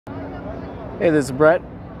Hey, this is Brett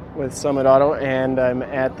with Summit Auto, and I'm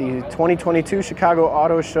at the 2022 Chicago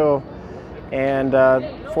Auto Show. And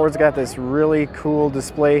Ford's got this really cool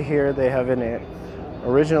display here. They have an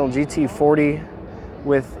original GT40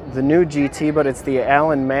 with the new GT, but it's the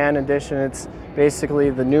Mann edition. It's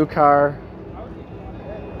basically the new car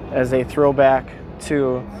as a throwback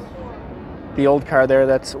to the old car there.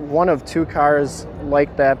 That's one of two cars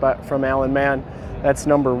like that, but from Mann. That's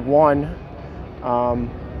number one.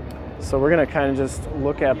 So we're gonna kind of just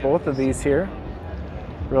look at both of these here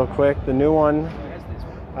real quick. The new one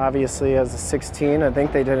obviously has a 16. I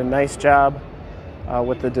think they did a nice job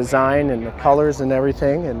with the design and the colors and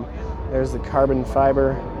everything. And there's the carbon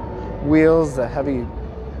fiber wheels, the heavy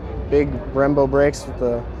big Brembo brakes with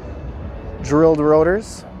the drilled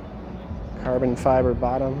rotors, carbon fiber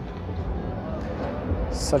bottom.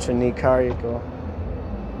 Such a neat car.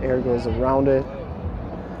 Air goes around it.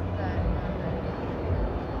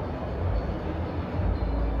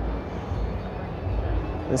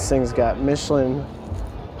 This thing's got Michelin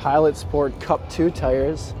Pilot Sport Cup 2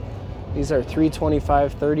 tires. These are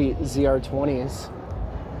 325/30 ZR20s.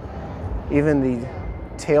 Even the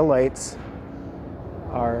tail lights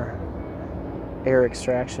are air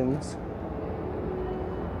extractions.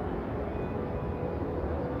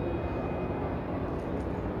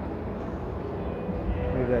 I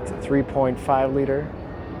believe that's a 3.5 liter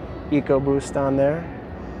EcoBoost on there.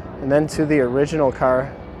 And then to the original car.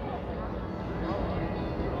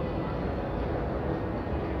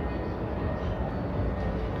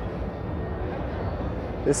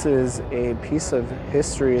 This is a piece of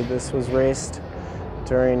history. This was raced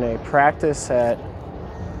during a practice at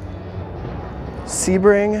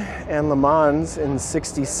Sebring and Le Mans in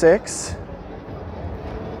 '66.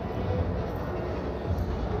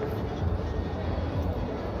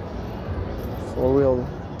 Four-wheel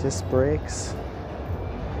disc brakes.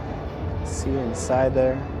 See inside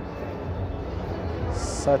there.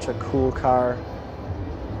 Such a cool car.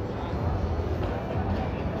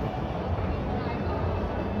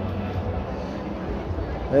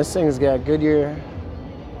 This thing's got Goodyear,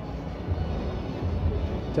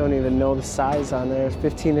 don't even know the size on there,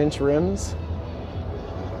 15-inch rims.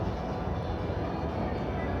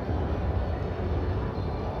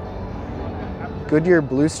 Goodyear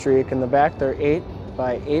Blue Streak. In the back they're 8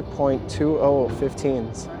 by 8.20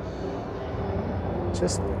 15s.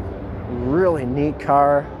 Just really neat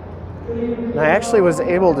car. And I actually was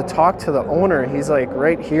able to talk to the owner. He's like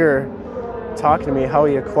right here talking to me how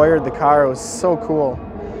he acquired the car. It was so cool.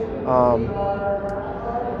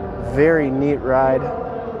 Very neat ride.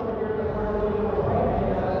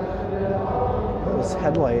 Those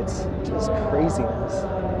headlights, just craziness.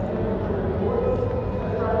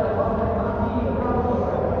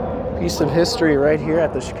 Piece of history right here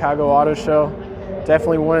at the Chicago Auto Show.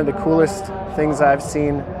 Definitely one of the coolest things I've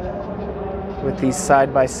seen with these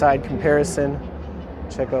side-by-side comparison.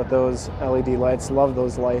 Check out those LED lights. Love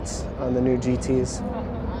those lights on the new GTs.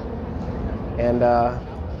 And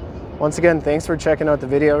once again, thanks for checking out the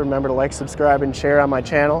video. Remember to like, subscribe, and share on my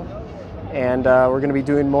channel. And we're going to be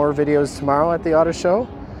doing more videos tomorrow at the auto show.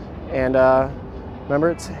 And remember,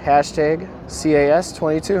 it's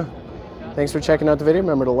 #CAS22. Thanks for checking out the video.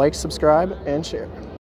 Remember to like, subscribe, and share.